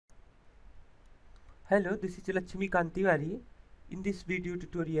Hello, this is Lakshmi Kantiwari. In this video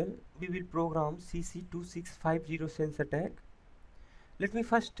tutorial, we will program CC2650 SensorTag. Let me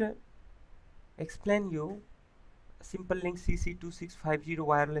first explain you a simple link CC2650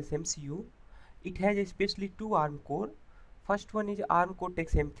 wireless MCU. It has especially two ARM core. First one is ARM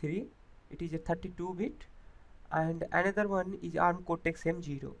Cortex M3. It is a 32-bit, and another one is ARM Cortex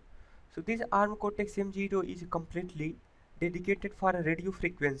M0. So this ARM Cortex M0 is completely dedicated for a radio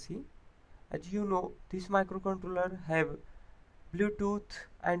frequency. As you know, this microcontroller have Bluetooth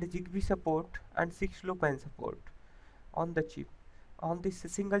and Zigbee support and 6LoWPAN support on the chip. On this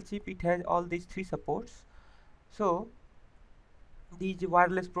single chip, it has all these three supports. So these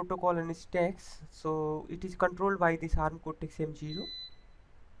wireless protocol and stacks. So it is controlled by this ARM Cortex M0.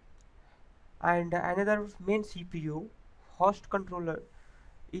 And another main CPU host controller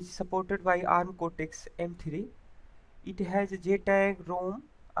is supported by ARM Cortex M3. It has a JTAG ROM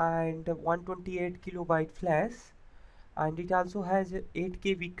and 128 kilobyte flash, and it also has 8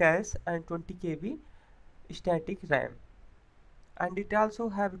 KB cache and 20 KB static RAM. And it also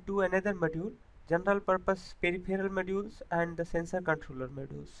have two another module, general purpose peripheral modules and the sensor controller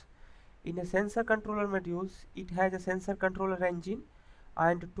modules. In a sensor controller modules, it has a sensor controller engine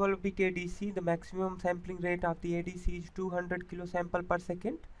and 12-bit ADC. The maximum sampling rate of the ADC is 200 kilosample per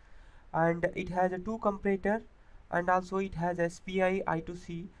second, and it has a two comparator, and also it has SPI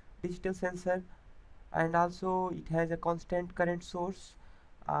I2C digital sensor, and also it has a constant current source,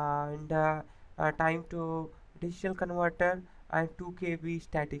 and time to digital converter, and 2 KB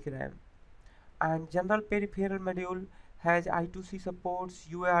static RAM. And general peripheral module has I2C supports,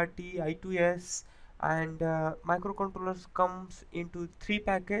 UART, I2S, and microcontrollers comes into 3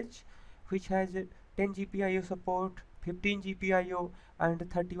 package, which has 10 GPIO support, 15 GPIO, and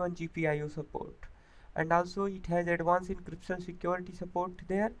 31 GPIO support. And also it has advanced encryption security support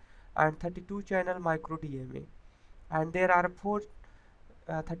there, and 32 channel micro DMA. And there are 4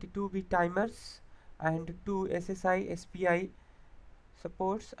 32-bit timers and 2 SSI SPI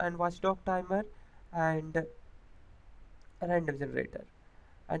supports, and watchdog timer, and random generator.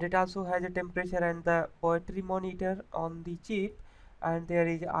 And it also has a temperature and the poetry monitor on the chip, and there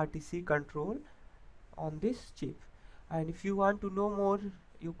is RTC control on this chip. And if you want to know more,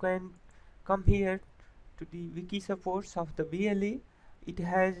 you can come here to the wiki supports of the BLE. It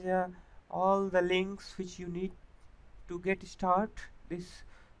has all the links which you need to get start this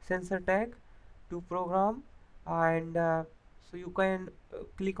sensor tag to program. And so you can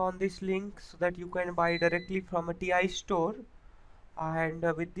click on this link so that you can buy directly from a TI store. And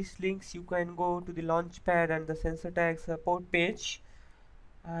with these links you can go to the launchpad and the SensorTag support page.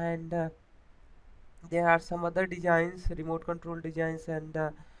 And there are some other designs, remote control designs, and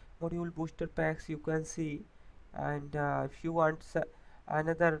module booster packs you can see. And if you want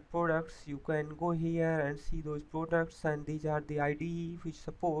another products, you can go here and see those products, and these are the IDE which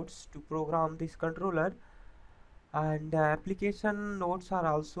supports to program this controller. And application notes are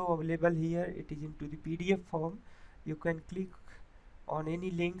also available here. It is into the PDF form. You can click on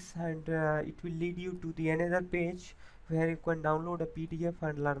any links, and it will lead you to the another page where you can download a PDF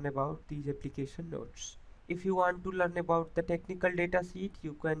and learn about these application notes. If you want to learn about the technical data sheet,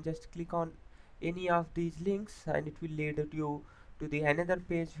 you can just click on any of these links, and it will lead you to the another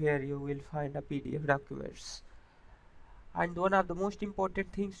page where you will find a PDF documents. And one of the most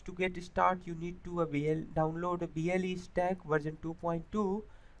important things to get started, you need to download a BLE stack version 2.2.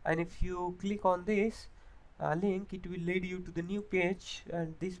 And if you click on this link, it will lead you to the new page,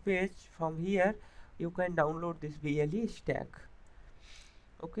 and this page from here you can download this BLE stack.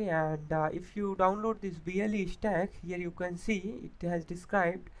 Okay, and if you download this BLE stack, here you can see it has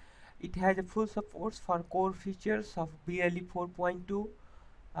described, it has a full support for core features of BLE 4.2,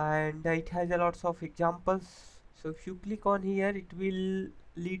 and it has a lots of examples. So if you click on here, it will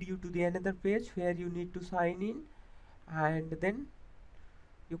lead you to the another page where you need to sign in, and then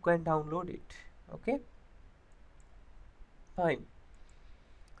you can download it. Okay, fine.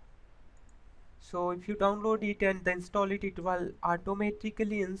 So if you download it and then install it, it will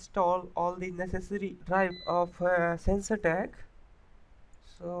automatically install all the necessary drive of SensorTag.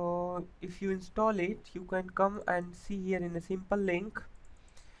 So if you install it, you can come and see here in a simple link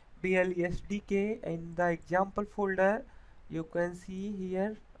BLE SDK. In the example folder you can see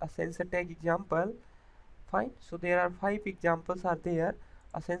here a SensorTag example. Fine. So there are 5 examples are there.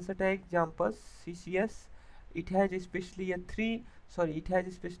 A SensorTag examples CCS. It has especially it has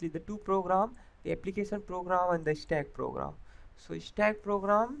especially the two program, the application program and the stack program. So stack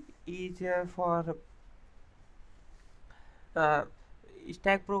program is uh,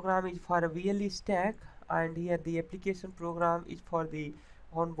 stack program is for a VLE stack, and here the application program is for the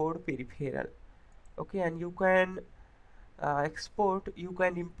onboard peripheral. Okay, and you can you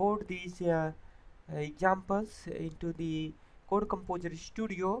can import these examples into the Code Composer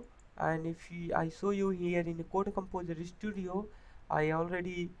Studio. And if I show you here in the Code Composer Studio, I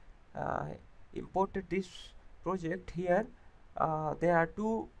already uh, imported this project here. There are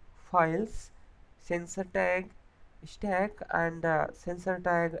two files, SensorTag stack and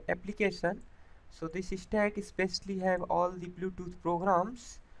SensorTag application. So this stack especially have all the Bluetooth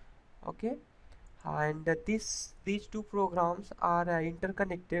programs. Okay, and these two programs are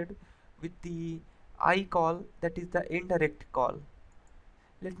interconnected with the I call, that is the indirect call.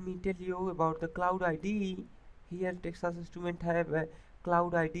 Let me tell you about the Cloud IDE. Here Texas Instruments have a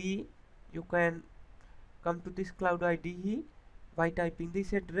Cloud IDE. You can come to this Cloud IDE by typing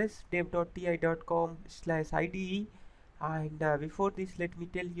this address dev.ti.com/IDE. And before this, let me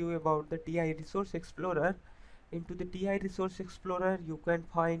tell you about the TI Resource Explorer. Into the TI Resource Explorer, you can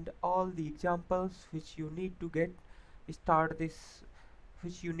find all the examples which you need to get start this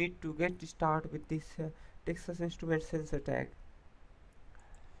which you need to get start with this Texas Instruments sensor tag.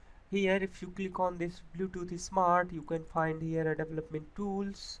 Here, if you click on this Bluetooth Smart, you can find here a development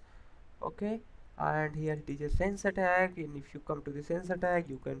tools. Okay, and here it is a sensor tag, and if you come to the sensor tag,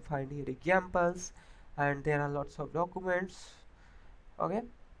 you can find here examples, and there are lots of documents. Okay,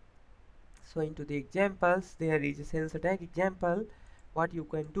 so into the examples, there is a sensor tag example. What you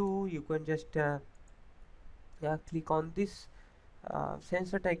can do, you can just click on this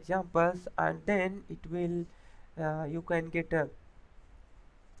sensor tag examples, and then it will you can get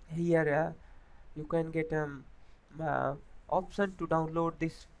here you can get uh, option to download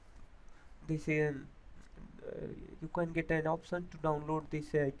this uh, you can get an option to download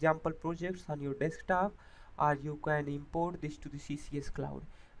this example projects on your desktop, or you can import this to the CCS cloud.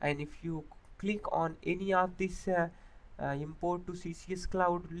 And if you click on any of this import to CCS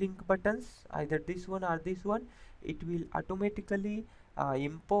cloud link buttons, either this one or this one, it will automatically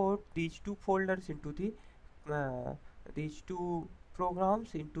import these two folders into uh, these two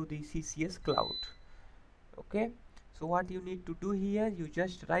programs into the CCS cloud. Okay, so what you need to do here, you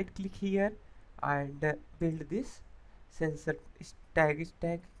just right click here and build this sensor tag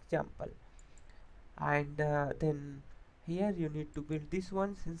example, and then here you need to build this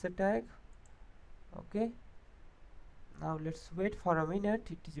one sensor tag. Okay, now let's wait for a minute.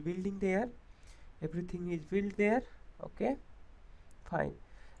 It is building there, everything is built there. Okay, fine.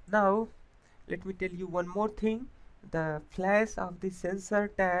 Now let me tell you one more thing. The flash of the sensor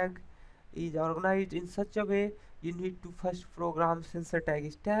tag is organized in such a way, you need to first program sensor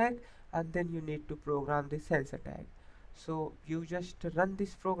tag tag, and then you need to program the sensor tag. So you just run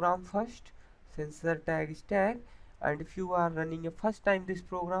this program first, sensor tag tag, and if you are running a first time this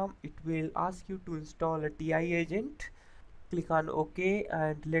program, it will ask you to install a TI agent. Click on OK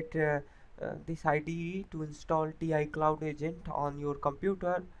and let this IDE to install TI Cloud Agent on your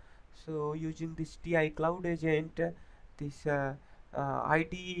computer. So using this TI Cloud Agent, this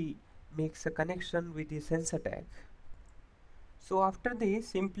IDE makes a connection with the sensor tag. So after this,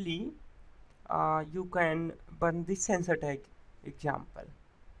 simply you can burn this sensor tag example.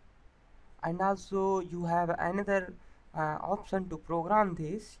 And also you have another option to program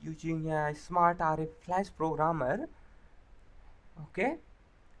this using a smart RF flash programmer. Okay,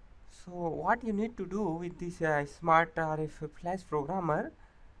 so what you need to do with this smart RF flash programmer,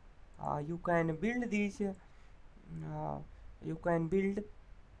 you can build these you can build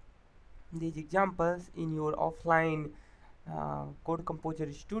these examples in your offline Code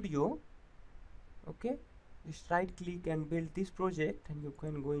Composer Studio. Okay, just right click and build this project, and you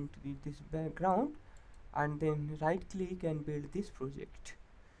can go into this background and then right click and build this project.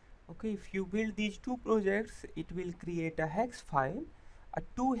 Okay, if you build these two projects, it will create a hex file, a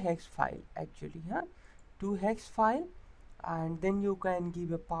 2 hex file actually, 2 hex file, and then you can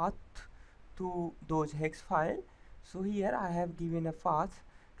give a path to those hex file. So here I have given a path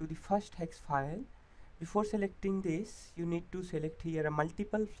to the first hex file. Before selecting this, you need to select here a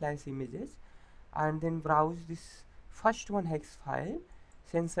multiple flash images, and then browse this first one hex file,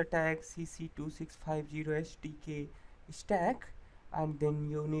 SensorTag CC2650 STK stack, and then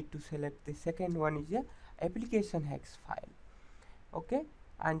you need to select the second one is a application hex file. Okay,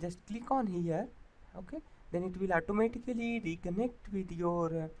 and just click on here. Okay, then it will automatically reconnect with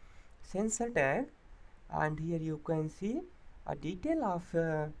your sensor tag, and here you can see a detail of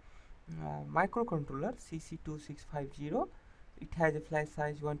microcontroller CC2650. It has a flash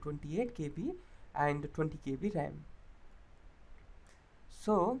size 128 KB and 20 KB RAM.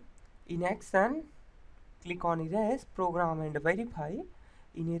 So in action, click on erase, program and verify.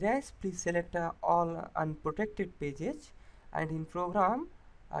 In erase, please select all unprotected pages, and in program,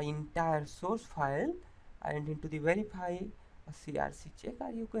 entire source file and into the verify CRC check,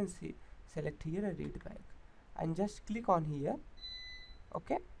 or you can see select here a read back and just click on here.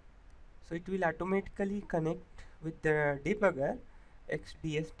 Okay, so it will automatically connect with the debugger,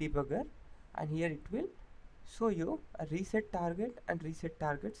 XDS debugger, and here it will show you a reset target and reset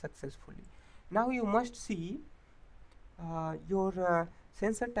target successfully. Now you must see your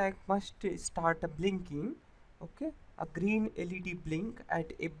sensor tag must start blinking. Okay, a green LED blink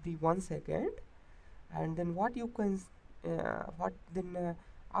at every 1 second, and then what you can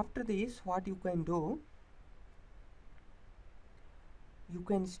after this what you can do, you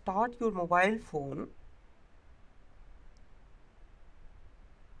can start your mobile phone.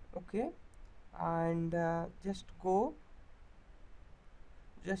 Okay, and just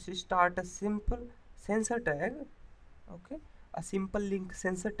start a simple sensor tag. Okay, a simple link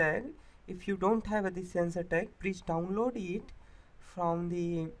sensor tag. If you don't have the sensor tag, please download it from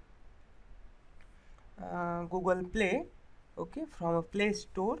the Google Play. Okay, from a Play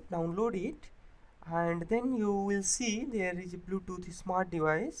Store, download it, and then you will see there is a Bluetooth smart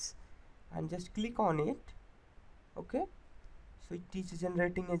device, and just click on it. Okay, so it is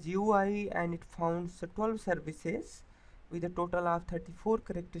generating a GUI and it founds 12 services with a total of 34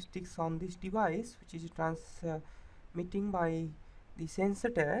 characteristics on this device, which is transmitting by the sensor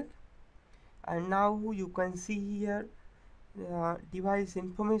tag. And now you can see here device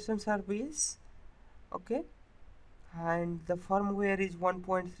information service. Okay, and the firmware is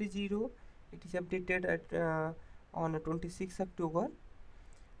 1.30. it is updated at on 26 October,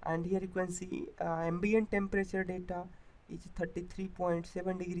 and here you can see ambient temperature data is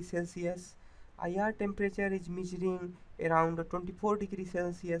 33.7 degrees Celsius. IR temperature is measuring around 24 degrees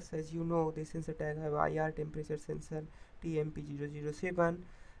Celsius. As you know, the sensor tag have IR temperature sensor TMP007.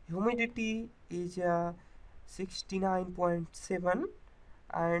 Humidity is 69.7,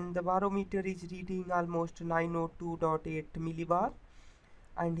 and the barometer is reading almost 902.8 millibar,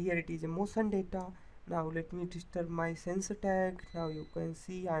 and here it is a motion data. Now let me disturb my sensor tag. Now you can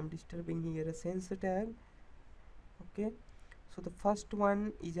see I am disturbing here a sensor tag. Okay, so the first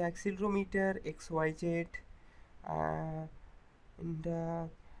one is accelerometer XYZ, and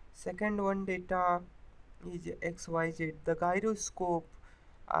second one data is XYZ, the gyroscope,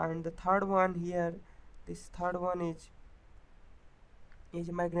 and the third one here, this third one is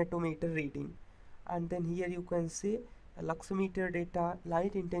magnetometer reading. And then here you can see a luxometer data,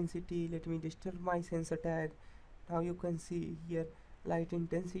 light intensity. Let me disturb my sensor tag. Now you can see here light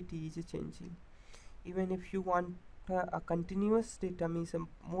intensity is changing. Even if you want a continuous data, means a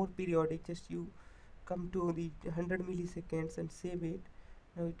more periodic, just you come to the 100 milliseconds and save it.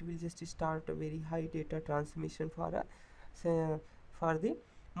 Now it will just start a very high data transmission for the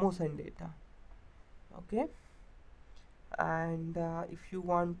motion data. Okay, and if you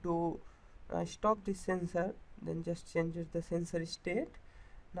want to stop this sensor, then just change the sensor state.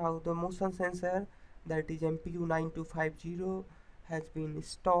 Now the motion sensor, that is MPU 9250, has been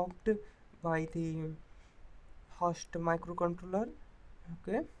stopped by the host microcontroller.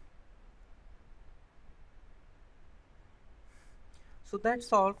 Okay, so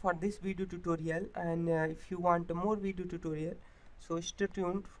that's all for this video tutorial, and if you want more video tutorial, so stay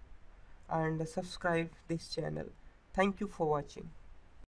tuned and subscribe this channel. Thank you for watching.